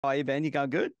How are you, Ben? You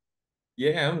going good?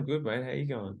 Yeah, I'm good, mate. How you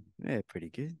going? Yeah, pretty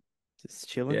good. Just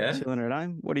chilling, Yeah. chilling at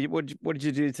home. What did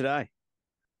you do today?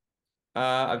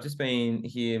 I've just been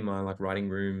here in my like writing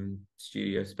room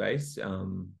studio space,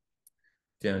 down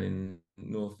in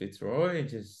North Fitzroy,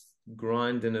 just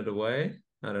grinding it away.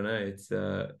 I don't know.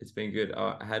 It's been good.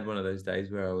 I had one of those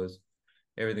days where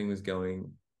everything was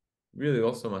going really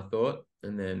awesome, I thought,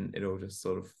 and then it all just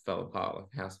sort of fell apart like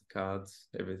a house of cards,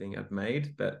 everything I'd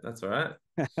made, but that's all right.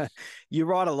 You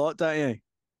write a lot, don't you?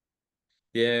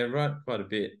 Yeah, right, quite a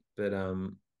bit. But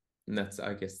and that's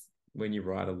I guess when you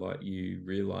write a lot, you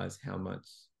realize how much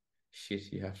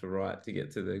shit you have to write to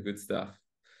get to the good stuff.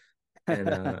 And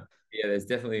yeah, there's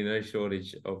definitely no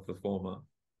shortage of the former.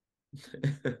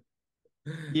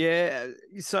 Yeah.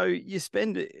 So you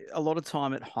spend a lot of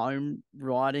time at home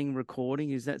writing,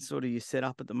 recording. Is that sort of your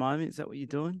setup at the moment? Is that what you're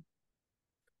doing?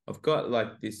 I've got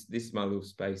like this is my little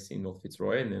space in North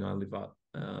Fitzroy, and then I live up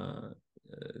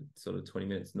sort of 20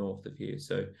 minutes north of here.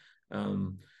 So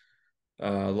um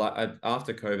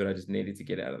after COVID, I just needed to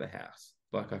get out of the house.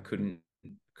 Like I couldn't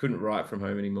write from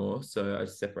home anymore, so I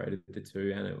separated the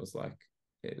two, and it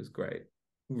was great.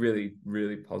 Really,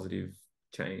 really positive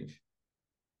change.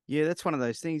 Yeah, that's one of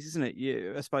those things, isn't it?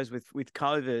 Yeah, I suppose with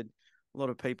COVID, a lot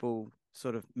of people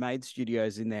sort of made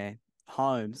studios in their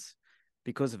homes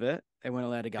because of it. They weren't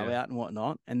allowed to go Yeah. out and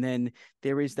whatnot. And then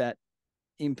there is that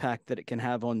impact that it can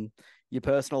have on your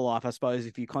personal life, I suppose,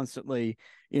 if you're constantly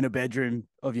in a bedroom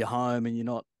of your home and you're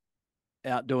not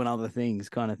out doing other things,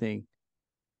 kind of thing.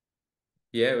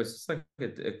 Yeah, it was just like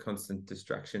a constant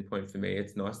distraction point for me.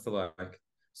 It's nice to like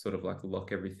sort of like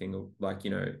lock everything, like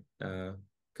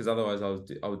because otherwise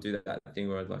I would do that thing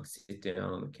where I'd like sit down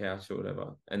on the couch or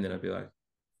whatever, and then I'd be like,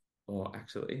 oh,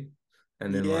 actually,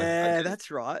 and then like Yeah,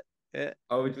 that's right. Yeah.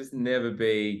 I would just never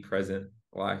be present.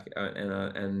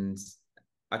 And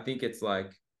I think it's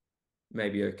like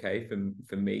maybe okay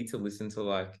for me to listen to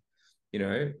like, you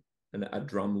know, a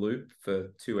drum loop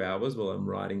for 2 hours while I'm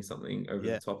writing something over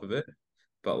the Yeah. top of it.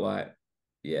 But like,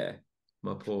 yeah,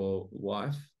 my poor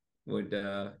wife would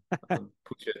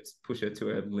push her to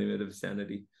her limit of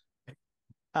sanity.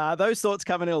 Those thoughts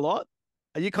coming in a lot.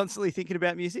 Are you constantly thinking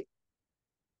about music?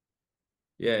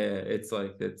 Yeah, yeah, it's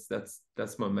like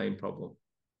that's my main problem.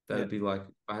 Yeah. That'd be like if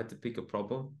I had to pick a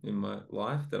problem in my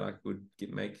life that I could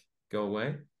make go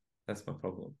away. That's my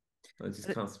problem. I just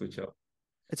can't switch off.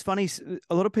 It's funny.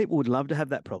 A lot of people would love to have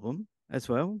that problem as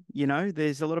well.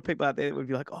 There's a lot of people out there that would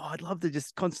be like, oh, I'd love to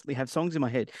just constantly have songs in my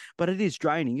head, but it is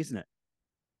draining, isn't it?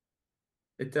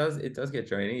 It does get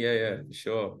draining. Yeah, yeah, for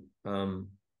sure.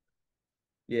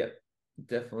 Yeah,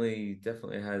 definitely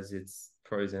has its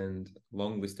pros and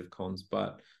long list of cons.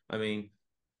 But I mean,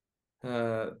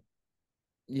 uh,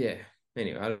 yeah.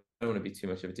 Anyway, I don't want to be too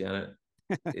much of a downer.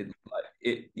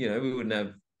 We wouldn't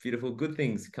have beautiful good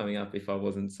things coming up if I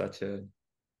wasn't such a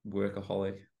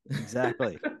workaholic.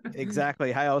 Exactly.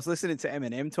 Exactly. Hey, I was listening to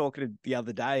Eminem talking the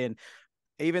other day, and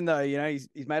even though he's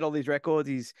made all these records,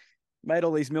 he's made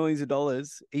all these millions of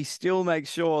dollars, he still makes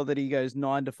sure that he goes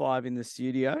 9 to 5 in the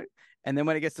studio, and then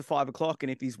when it gets to 5 o'clock,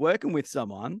 and if he's working with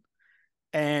someone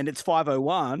and it's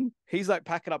 5:01, he's like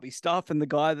packing up his stuff, and the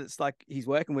guy that's like he's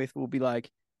working with will be like,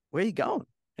 "Where are you going?"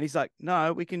 And he's like,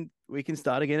 "No, we can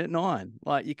start again at 9."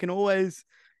 Like you can always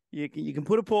you can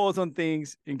put a pause on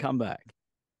things and come back.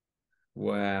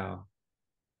 Wow.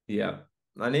 Yeah.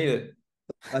 I need it.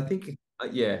 I think,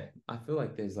 yeah, I feel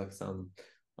like there's like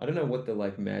I don't know what the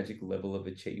like magic level of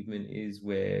achievement is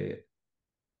where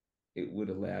it would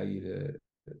allow you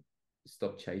to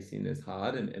stop chasing as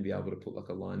hard and be able to put like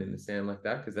a line in the sand like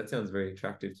that. Cause that sounds very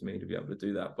attractive to me to be able to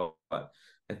do that. But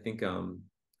I think,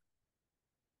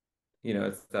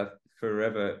 it's that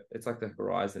forever, it's like the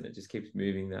horizon. It just keeps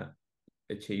moving that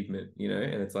achievement,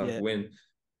 and it's like Yeah.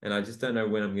 and I just don't know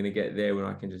when I'm going to get there when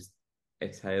I can just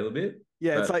exhale a bit.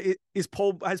 Yeah, it's But like is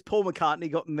Paul has Paul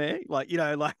McCartney gotten there? Like,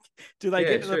 like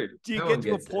yeah, true. do you No get one to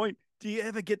a gets it. point do you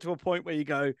ever get to a point where you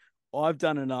go, I've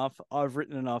done enough, I've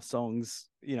written enough songs.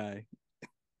 Yeah.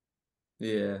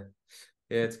 Yeah,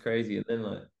 it's crazy. And then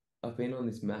like I've been on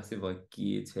this massive like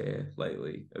gear tear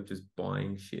lately of just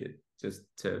buying shit just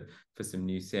to for some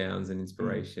new sounds and Mm.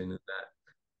 inspiration, and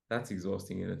that's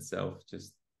exhausting in itself.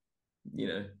 Just you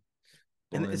know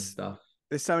And buying stuff.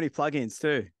 there's so many plugins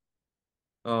too.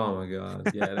 Oh my God,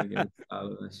 yeah, don't get me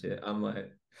started on that shit. I'm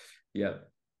like, yeah,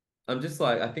 I'm just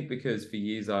like I think because for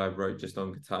years I wrote just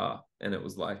on guitar, and it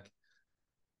was like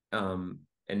and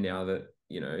now that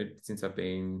since I've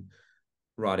been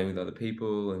writing with other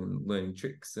people and learning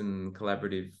tricks and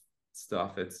collaborative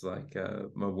stuff, it's like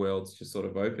my world's just sort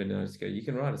of open, and I just go, you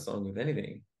can write a song with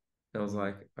anything. And I was Mm.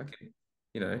 like, okay,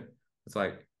 you know, it's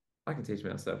like I can teach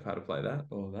myself how to play that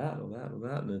or that or that or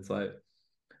that. And it's like,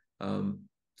 um,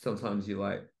 sometimes you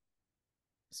like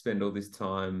spend all this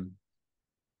time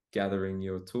gathering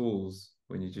your tools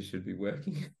when you just should be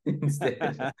working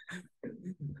instead.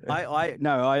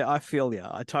 I feel you.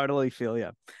 I totally feel you.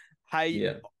 Hey,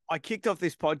 Yeah. I kicked off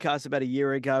this podcast about a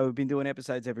year ago. We've been doing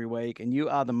episodes every week, and you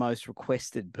are the most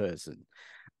requested person.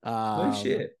 No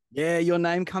shit. Yeah, your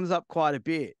name comes up quite a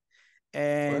bit,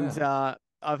 and Wow.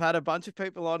 I've had a bunch of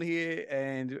people on here,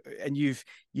 and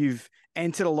you've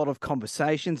entered a lot of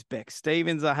conversations. Beck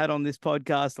Stevens, I had on this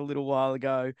podcast a little while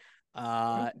ago,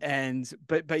 and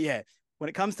but yeah, when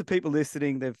it comes to people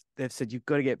listening, they've said you've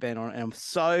got to get Ben on, and I'm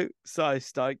so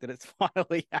stoked that it's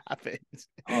finally happened.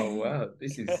 Oh wow.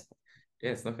 This is yeah,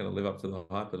 it's not going to live up to the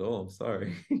hype at all. I'm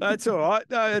sorry. That's all right.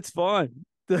 No, it's fine.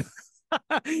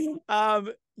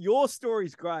 Your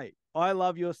story's great. I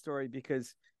love your story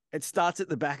because it starts at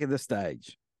the back of the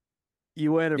stage.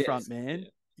 You weren't a front Yes. man. Yeah.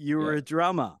 You were Yeah. a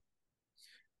drummer.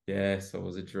 Yes, I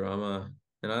was a drummer.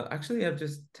 And I actually have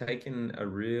just taken a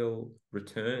real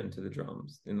return to the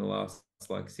drums in the last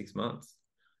like 6 months.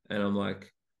 And I'm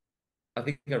like, I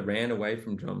think I ran away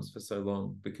from drums for so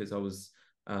long because I was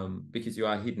because you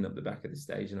are hidden at the back of the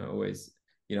stage, and I always,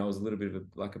 I was a little bit of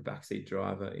like a backseat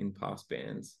driver in past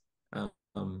bands,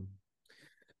 um,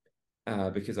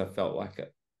 because I felt like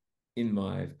in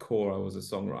my core I was a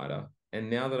songwriter, and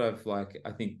now that I've like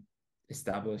I think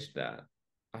established that,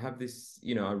 I have this,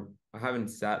 I haven't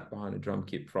sat behind a drum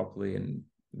kit properly and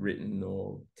written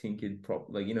or tinkered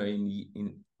properly, in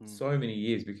Mm. so many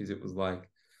years because it was like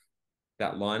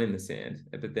that line in the sand.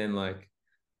 But then like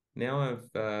now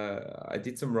I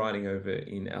did some writing over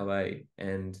in LA,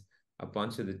 and a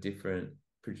bunch of the different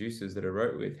producers that I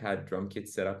wrote with had drum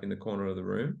kits set up in the corner of the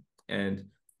room, and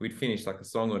we'd finish like a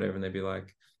song or whatever, and they'd be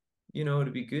like,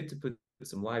 it'd be good to put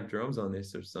some live drums on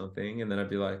this or something, and then I'd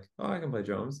be like, oh, I can play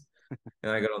drums,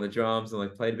 and I got on the drums and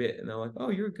like played a bit, and they're like, oh,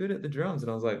 you're good at the drums, and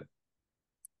I was like,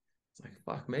 it's like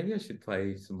fuck, maybe I should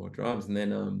play some more drums, and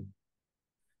then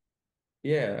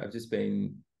yeah, I just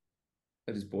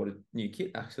bought a new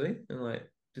kit actually, and like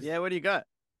just Yeah, what do you got?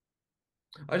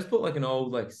 I just bought like an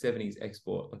old like 70s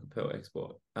export, like a Pearl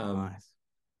export. Nice.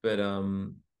 But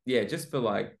yeah, just for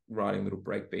like writing little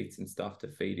break beats and stuff to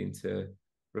feed into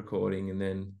recording. And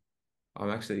then I'm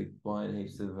actually buying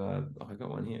heaps of I got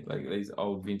one here, like these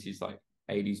old vintage like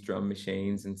 80s drum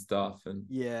machines and stuff. And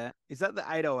Yeah. Is that the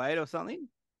 808 or something?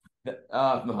 no,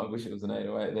 I wish it was an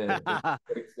 808. They're quite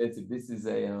expensive. This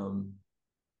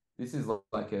is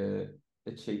like a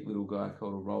cheap little guy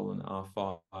called a Roland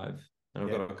R5. And I've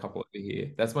Yeah. got a couple over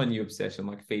here. That's my new obsession,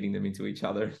 like feeding them into each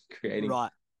other, creating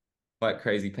Right. quite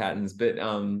crazy patterns. But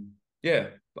yeah,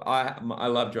 I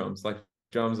love drums. Like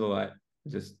drums are like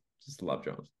just love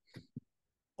drums.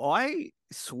 I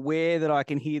swear that I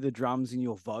can hear the drums in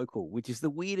your vocal, which is the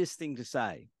weirdest thing to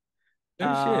say. No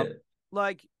Um, shit.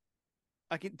 like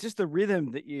I can just the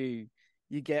rhythm that you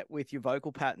get with your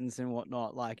vocal patterns and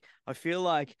whatnot. Like I feel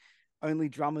like only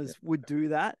drummers would do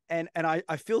that. And I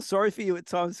feel sorry for you at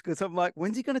times because I'm like,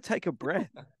 when's he gonna take a breath?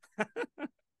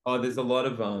 Oh, there's a lot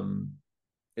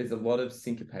of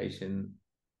syncopation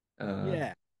uh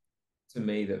Yeah. to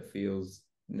me that feels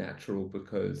natural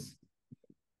because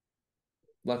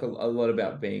like a lot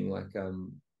about being like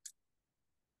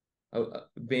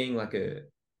being like a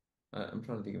I'm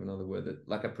trying to think of another word, that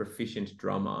like a proficient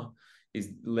drummer is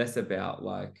less about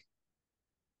like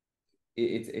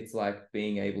it's like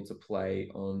being able to play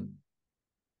on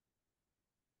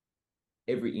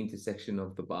every intersection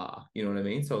of the bar. You know what I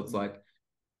mean? So it's Mm. like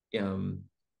um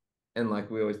and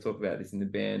like we always talk about this in the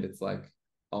band, it's like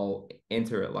I'll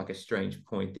enter at like a strange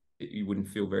point that you wouldn't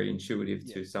feel very intuitive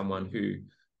Yeah. to someone who,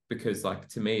 because like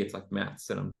to me it's like maths,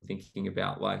 and I'm thinking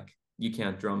about like you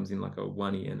count drums in like a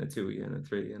 1E and a 2E and a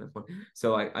 3E and a 4.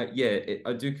 So like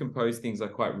I do compose things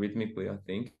like quite rhythmically, I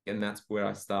think, and that's where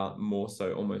I start more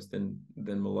so almost than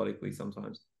melodically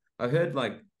sometimes. I heard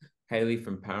like Haley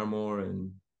from Paramore,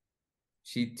 and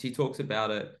she talks about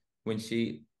it when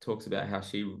she talks about how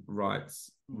she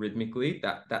writes Mm. rhythmically.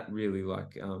 That really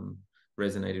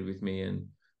resonated with me. And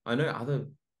I know other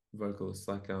vocalists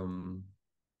like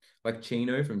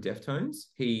Chino from Deftones.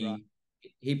 Right.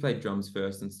 He played drums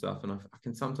first and stuff, and I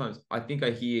can sometimes I think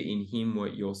I hear in him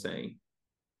what you're saying,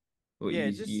 what Yeah,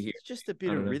 you hear. just a bit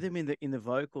I don't of know. rhythm in the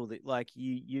vocal that like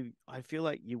you I feel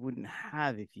like you wouldn't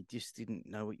have if you just didn't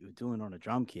know what you were doing on a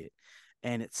drum kit.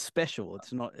 And it's special.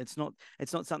 It's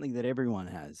not something that everyone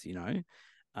has, you know.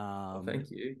 Oh, Um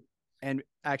thank you. and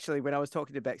actually when I was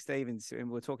talking to Beck Stevens and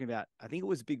we were talking about I think it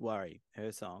was Big Worry,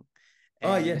 her song,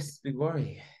 Oh And yes, big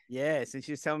worry. yes, and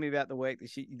she was telling me about the work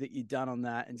that you'd done on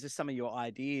that, and just some of your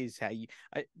ideas. How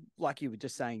like you were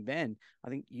just saying then. I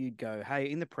think you'd go,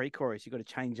 hey, in the pre-chorus, you got to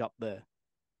change up the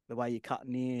way you're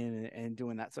cutting in and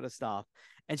doing that sort of stuff.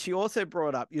 And she also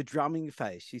brought up your drumming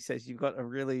face. She says you've got a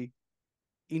really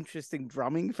interesting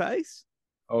drumming face.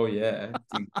 Oh yeah,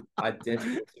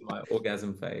 identical to my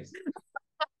orgasm face.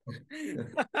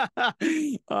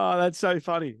 Oh, that's so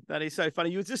funny. That is so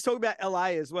funny. You were just talking about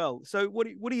LA as well. So what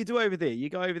do you do over there? You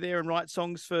go over there and write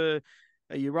songs for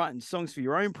are you writing songs for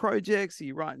your own projects? Are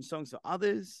you writing songs for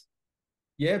others?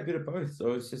 Yeah, a bit of both.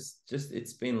 So it's just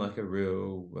it's been like a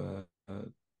real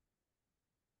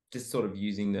just sort of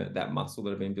using that muscle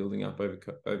that I've been building up over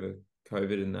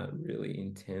COVID and that really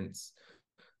intense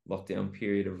lockdown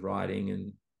period of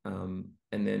writing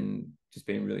and then just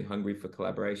being really hungry for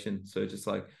collaboration. So just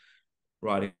like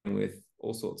writing with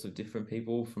all sorts of different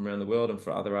people from around the world and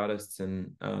for other artists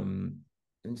and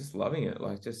just loving it.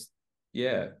 Like just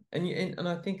yeah. And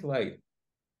I think like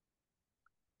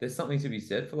there's something to be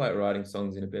said for like writing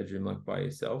songs in a bedroom like by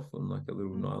yourself on like a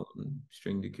little Mm. nylon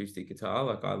stringed acoustic guitar.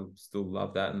 Like I still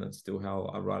love that, and that's still how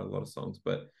I write a lot of songs.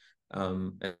 But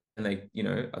and they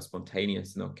are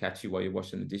spontaneous and they'll catch you while you're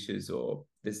washing the dishes, or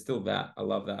there's still that. I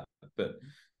love that. But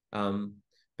um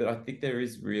but I think there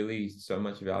is really so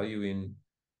much value in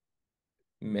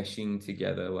meshing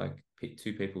together like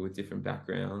two people with different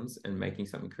backgrounds and making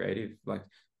something creative, like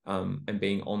and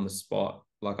being on the spot.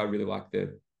 Like I really like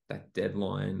that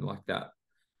deadline, like that,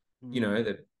 Mm.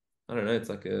 that I don't know, it's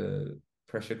like a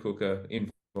pressure cooker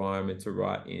environment to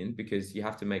write in because you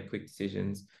have to make quick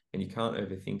decisions and you can't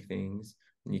overthink things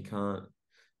and you can't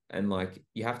and like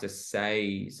you have to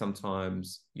say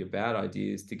sometimes your bad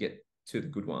ideas to get to the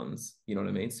good ones. You know what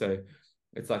I mean? So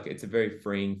it's like it's a very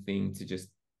freeing thing to just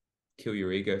kill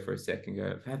your ego for a second.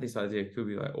 Go, I've had this idea, it could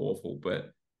be like awful,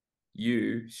 but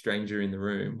you, stranger in the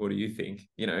room, what do you think?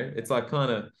 It's like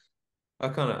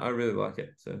I really like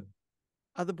it. So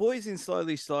Are the boys in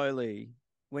Slowly Slowly,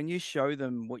 when you show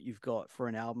them what you've got for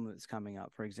an album that's coming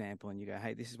up, for example, and you go,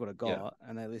 hey, this is what I yeah. got,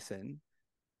 and they listen,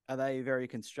 are they very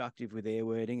constructive with their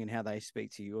wording and how they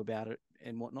speak to you about it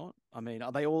and whatnot? I mean,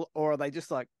 are they all, or are they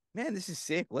just like, man, this is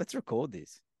sick. Let's record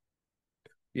this.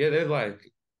 Yeah, they're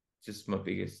like just my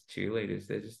biggest cheerleaders.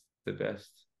 They're just the best.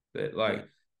 They're Yeah. like,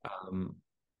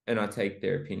 and I take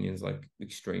their opinions like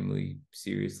extremely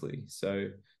seriously. So,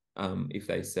 if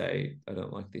they say I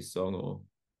don't like this song or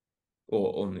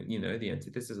on the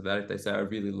antithesis of that, if they say I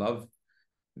really love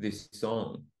this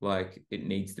song, like it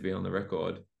needs to be on the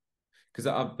record. Because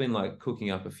I've been like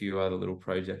cooking up a few other little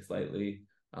projects lately,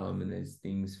 and there's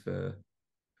things for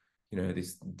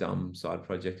this dumb side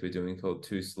project we're doing called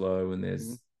Too Slow, and Mm-hmm.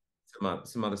 there's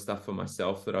some other stuff for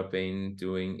myself that I've been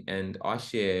doing, and I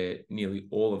share nearly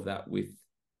all of that with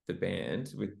the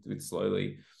band with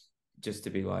Slowly, just to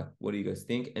be like, what do you guys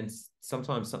think? And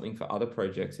sometimes something for other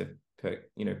projects have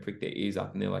pricked their ears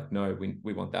up, and they're like, no,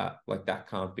 we want that, like that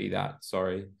can't be that,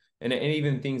 sorry. And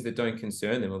even things that don't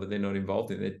concern them or that they're not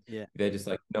involved in it, Yeah. they're just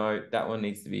like, no, that one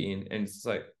needs to be in, and it's just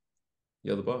like,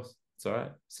 you're the boss, it's all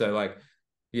right. So like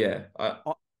yeah, I,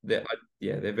 they're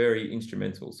very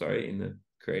instrumental. Sorry, in the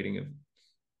creating of.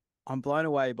 I'm blown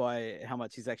away by how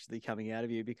much is actually coming out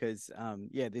of you because,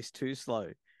 yeah, this too slow.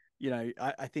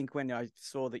 I think when I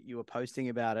saw that you were posting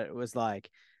about it, it was like,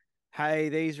 hey,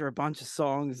 these are a bunch of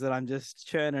songs that I'm just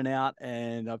churning out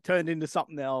and I've turned into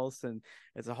something else and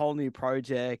it's a whole new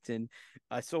project. And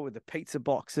I saw with the pizza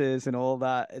boxes and all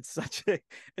that. It's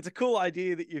a cool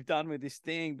idea that you've done with this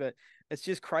thing, but it's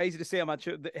just crazy to see how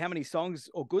many songs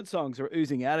or good songs are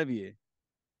oozing out of you.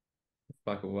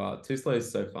 Fucking wild. Too Slow is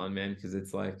so fun, man, because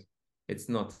it's like it's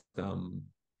not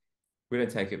we don't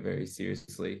take it very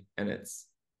seriously, and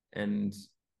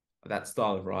that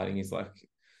style of writing is like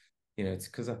it's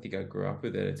because I think I grew up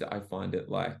with it. I find it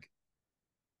like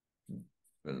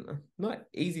not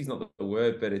easy is not the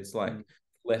word, but it's like Mm,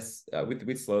 less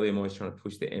with Slowly. I'm always trying to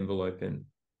push the envelope and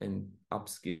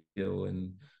upskill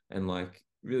and like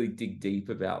really dig deep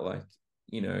about like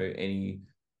any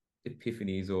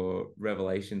epiphanies or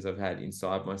revelations I've had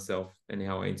inside myself and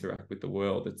how I interact with the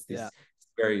world. It's yeah. this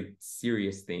very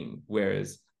serious thing,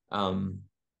 whereas Too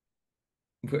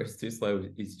Slow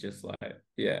is just like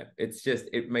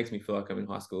it makes me feel like I'm in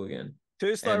high school again. And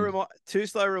Too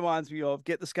slow reminds me of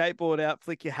get the skateboard out,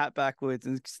 flick your hat backwards,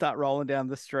 and start rolling down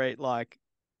the street like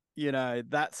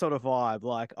that sort of vibe,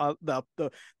 like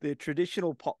the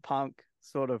traditional pop punk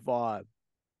sort of vibe.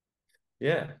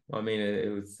 yeah, I mean, it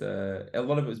was a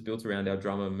lot of it was built around our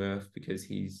drummer Murph because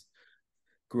he's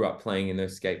grew up playing in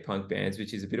those skate punk bands,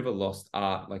 which is a bit of a lost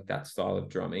art, like that style of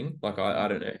drumming. Like I Mm.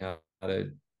 don't know how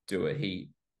to do it.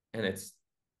 and it's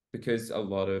because a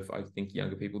lot of, I think,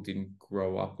 younger people didn't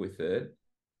grow up with it,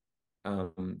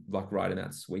 like right in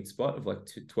that sweet spot of like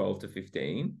 12 to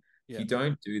 15. If Yeah. you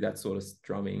don't do that sort of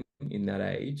drumming in that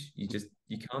age, you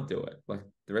can't do it. Like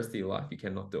the rest of your life, you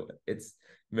cannot do it. It's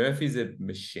Murphy's a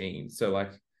machine. So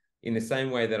like in the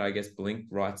same way that I guess Blink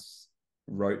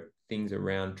wrote things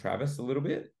around Travis a little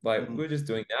bit, like Mm. we're just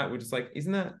doing that. We're just like,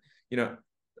 isn't that, you know,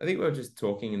 I think we were just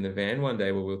talking in the van one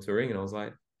day while we were touring, and I was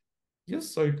like, you're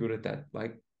so good at that.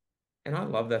 Like, and I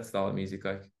love that style of music.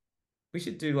 Like, we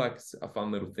should do like a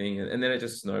fun little thing. And then it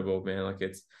just snowballed, man. Like,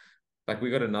 it's like we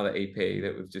got another EP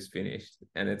that we've just finished,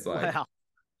 and it's like Wow.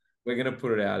 we're gonna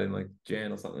put it out in like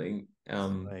Jan or something.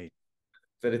 Sweet.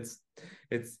 But it's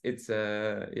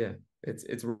yeah,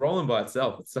 it's rolling by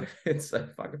itself. It's so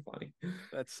fucking funny.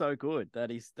 That's so good.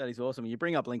 That is awesome. You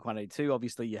bring up Blink 182.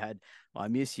 Obviously, you had I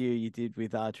Miss You. You did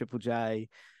with Triple J,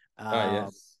 Oh um,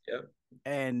 yes, yep.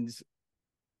 and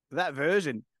that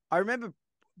version. I remember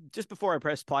just before I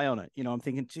pressed play on it. I'm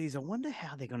thinking, geez, I wonder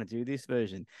how they're going to do this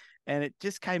version, and it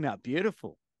just came out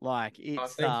beautiful. Like Oh,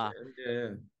 it's thanks, man. Yeah.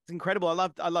 it's incredible.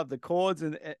 I love the chords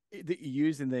and that you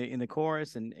use in the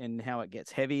chorus and how it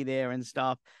gets heavy there and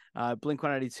stuff. Blink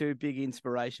 182, big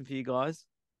inspiration for you guys.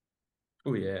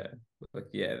 Oh yeah. Like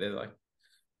yeah, they're like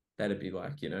that'd be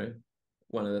like,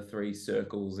 one of the three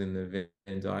circles in the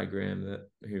Venn diagram that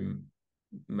who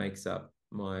makes up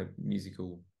my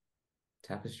musical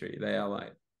tapestry. They are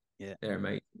like Yeah. they're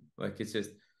amazing. Like it's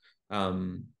just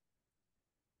um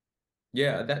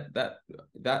yeah,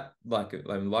 that like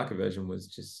a version was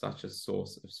just such a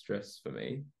source of stress for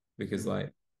me because Mm.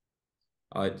 like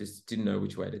I just didn't know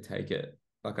which way to take it.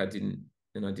 Like I didn't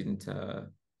want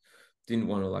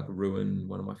to like ruin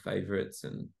one of my favorites,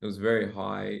 and it was very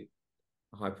high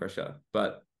pressure.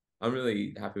 But I'm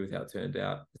really happy with how it turned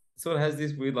out. It sort of has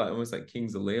this weird like almost like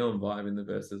Kings of Leon vibe in the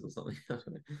verses or something. I don't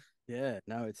know. Yeah,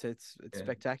 no, it's Yeah.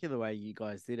 spectacular the way you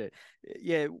guys did it.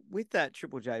 Yeah, with that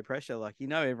Triple J pressure, like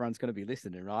everyone's going to be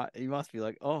listening, right? You must be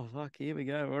like, oh fuck, here we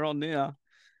go, we're on now.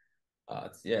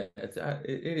 It's yeah,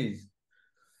 it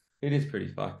is pretty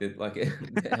fucked. It, like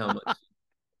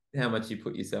how much you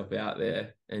put yourself out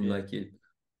there, and Yeah. like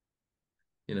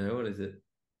what is it?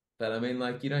 But I mean,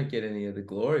 like you don't get any of the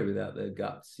glory without the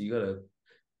guts. You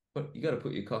gotta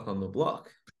put your cock on the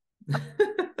block.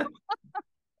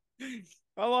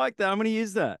 I like that. I'm going to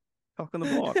use that. Cock on the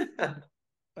block.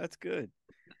 That's good.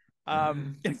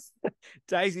 Um,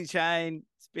 Daisy Chain.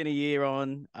 It's been a year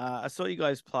on. I saw you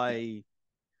guys play.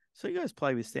 Saw you guys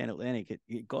play with Stan Atlantic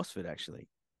at Gosford. Actually,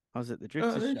 I was at the Oh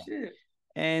Drifters no show, shit.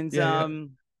 and Yeah, yeah.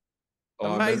 Oh,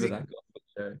 I remember amazing. that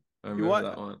show. I You remember what?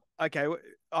 that one. Okay,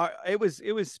 it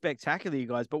was spectacular, you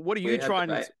guys. But what are you We had the trying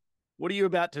to? bass. What are you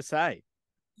about to say?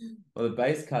 Well, the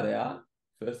bass cut out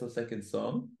first or second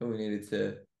song, and we needed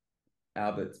to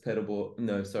Albert's pedalboard.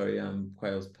 No, sorry,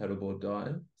 Quayle's pedalboard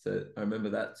died. So I remember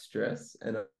that stress,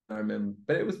 and I remember,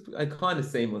 but it was kind of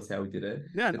seamless how we did it.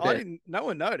 No, But I then didn't. No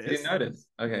one you didn't noticed. notice.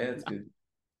 Okay, that's good.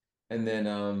 And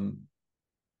then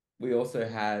we also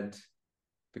had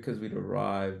because we'd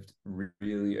arrived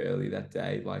really early that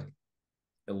day, like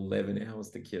 11 hours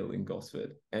to kill in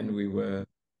Gosford, and we were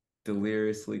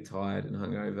deliriously tired and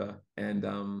hungover. And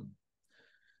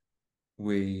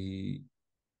we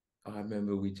I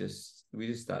remember we just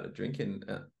started drinking,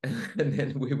 and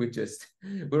then we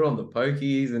were on the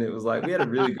pokies, and it was like we had a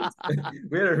really good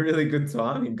we had a really good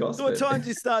time in So what Gosford. time did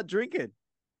you start drinking?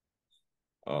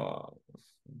 Oh,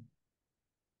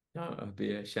 no, I'd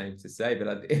be ashamed to say,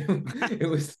 but it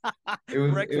was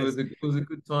Breakfast. it was a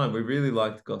good time. We really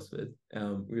liked Gosford.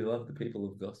 We loved the people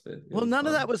of Gosford. It Well, was none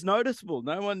of that fun. was noticeable.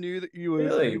 No one knew that you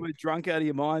Really? were drunk out of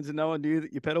your minds, and no one knew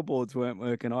that your pedal boards weren't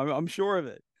working. I'm sure of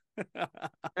it.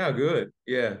 How good.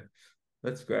 Yeah,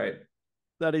 that's great.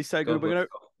 That is so good. God We're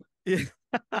bless.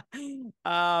 gonna.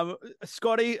 Yeah.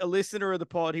 Scotty, a listener of the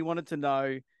pod, he wanted to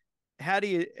know how do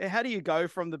you go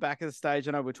from the back of the stage?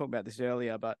 I know we were talking about this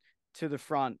earlier, but to the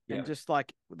front and Yeah. just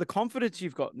like the confidence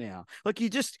you've got now. Like you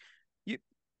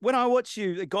when I watch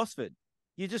you at Gosford,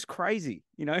 you're just crazy,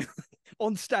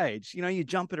 on stage. You're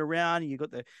jumping around, you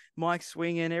got the mic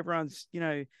swinging, everyone's,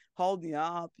 holding you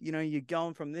up, you're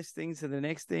going from this thing to the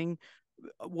next thing.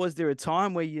 Was there a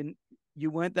time where you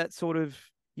weren't that sort of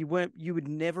you would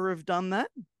never have done that?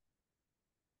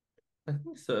 I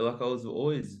think so. Like I was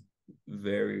always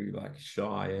very like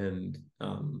shy and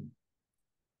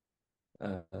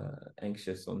uh,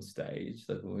 anxious on stage,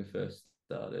 like when we first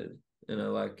started. And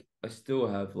I still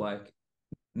have like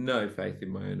no faith in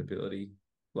my own ability,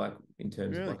 like in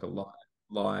terms of Really? like a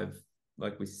live,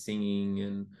 like with singing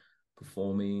and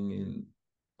performing, and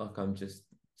like I'm just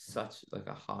such like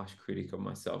a harsh critic of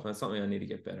myself. And that's something I need to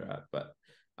get better at. But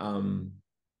Um,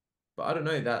 but I don't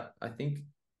know that I think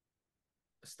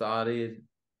started.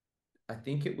 I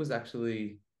think it was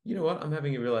actually, you know what? I'm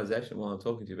having a realization while I'm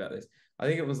talking to you about this. I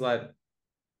think it was like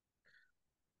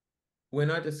when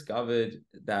I discovered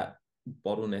that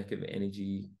bottleneck of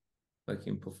energy, like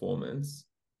in performance,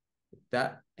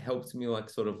 that helped me like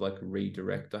sort of like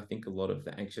redirect, I think, a lot of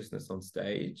the anxiousness on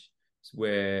stage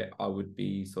where I would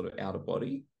be sort of out of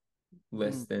body,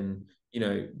 less Mm, than,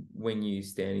 when you're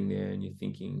standing there and you're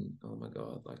thinking, oh my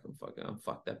God, like I'm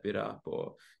fucked that bit up,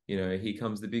 or, here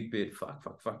comes the big bit, fuck,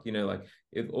 like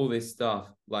all this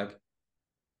stuff. Like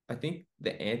I think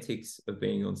the antics of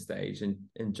being on stage and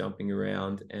jumping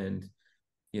around and,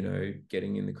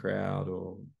 getting in the crowd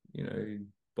or,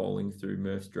 bowling through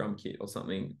Murph's drum kit or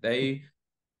something, they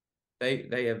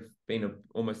have been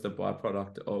almost a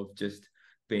byproduct of just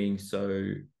being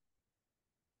so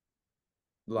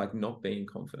like not being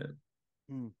confident.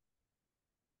 mm,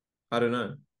 I don't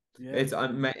know. yeah. It's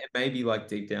maybe like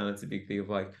deep down, it's a big thing of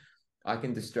like I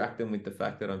can distract them with the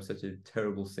fact that I'm such a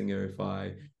terrible singer if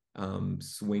I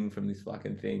swing from this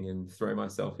fucking thing and throw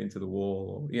myself into the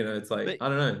wall. Or, it's like But I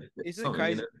don't know, there's isn't it something in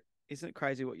crazy? it. Isn't it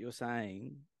crazy what you're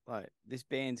saying? Like this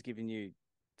band's given you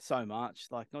so much,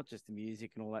 like not just the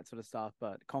music and all that sort of stuff,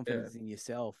 but Yeah. confidence in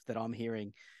yourself that I'm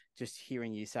hearing, just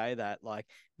hearing you say that. Like,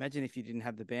 imagine if you didn't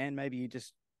have the band, maybe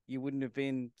you wouldn't have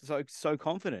been so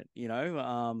confident.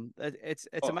 It's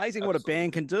Oh, amazing what a absolutely.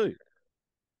 band can do.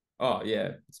 Oh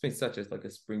yeah, it's been such a like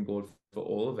a springboard for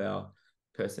all of our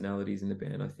personalities in the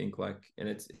band. I think like, and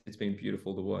it's been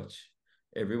beautiful to watch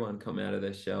everyone come out of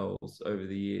their shells over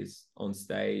the years on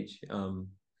stage.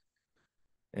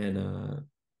 And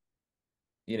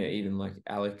even like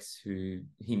Alex, who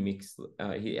he mixed,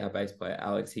 our bass player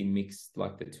Alex, he mixed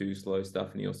like the Too Slow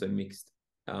stuff, and he also mixed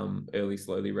early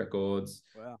Slowly records.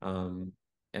 Wow.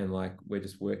 And like we're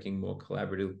just working more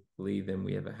collaboratively than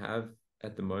we ever have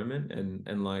at the moment,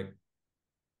 and like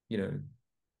you know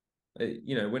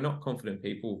we're not confident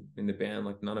people in the band.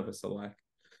 Like none of us are like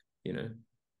you know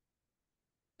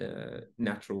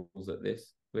naturals at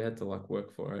this. We had to like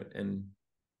work for it, and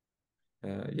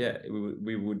yeah,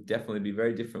 we would definitely be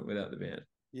very different without the band.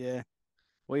 Yeah.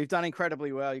 Well, you've done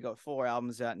incredibly well. You got 4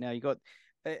 albums out now. You got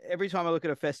every time I look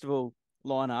at a festival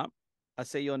lineup, I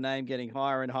see your name getting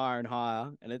higher and higher and higher,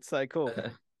 and it's so cool.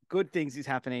 Good things is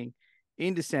happening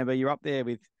in December. You're up there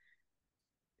with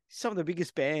some of the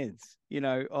biggest bands,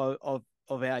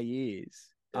 of our years.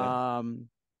 Yeah,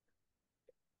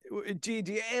 Do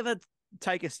you ever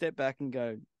take a step back and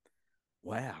go,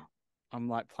 "Wow, I'm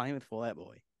like playing with Fall Out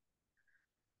Boy"?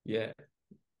 yeah.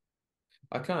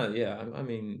 I kind of yeah. I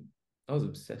mean, I was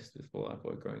obsessed with Fall Out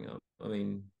Boy growing up. I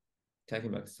mean,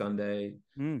 Taking Back Sunday,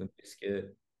 Mm, The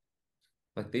Biscuit,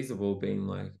 like these have all been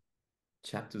like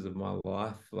chapters of my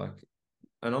life. Like,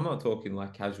 and I'm not talking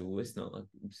like casual listener, like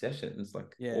obsessions,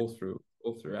 like yeah. all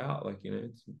throughout. Like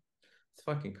it's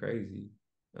fucking crazy.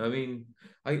 I mean,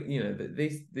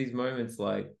 these moments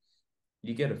like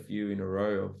you get a few in a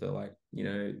row of the like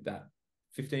that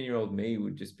 15-year-old me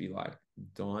would just be like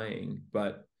dying,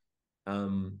 but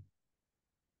um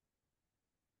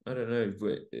I don't know,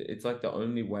 but it's like the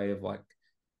only way of like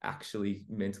actually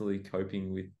mentally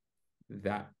coping with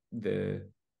the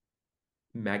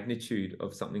magnitude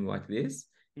of something like this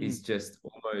Mm. is just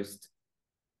almost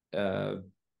uh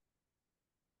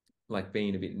like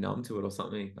being a bit numb to it or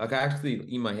something. Like I actually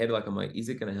in my head, like I'm like, is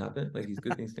it gonna happen? Like is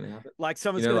good things gonna happen? Like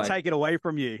someone's going to Like take it away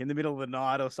from you in the middle of the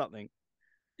night or something.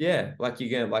 yeah, like you're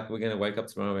gonna like we're gonna wake up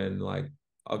tomorrow and like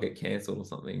I'll get cancelled or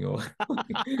something, or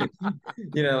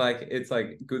like it's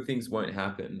like good things won't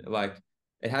happen. Like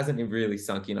it hasn't really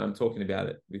sunk in. I'm talking about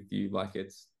it with you, like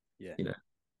it's Yeah. you know,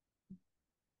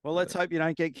 Well, I let's hope you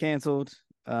don't get cancelled.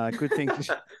 Good things.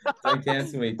 don't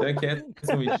cancel me. Don't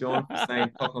cancel me, Sean, for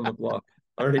saying cock on the block.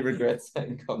 I already regret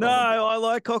saying cock No, on the block. I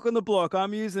like cock on the block.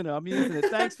 I'm using it. I'm using it.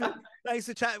 Thanks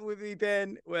for chatting with me,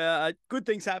 Ben. Well, good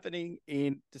things happening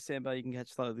in December. You can catch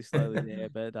slowly there,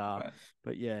 but Right.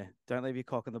 but yeah, don't leave your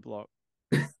cock on the block.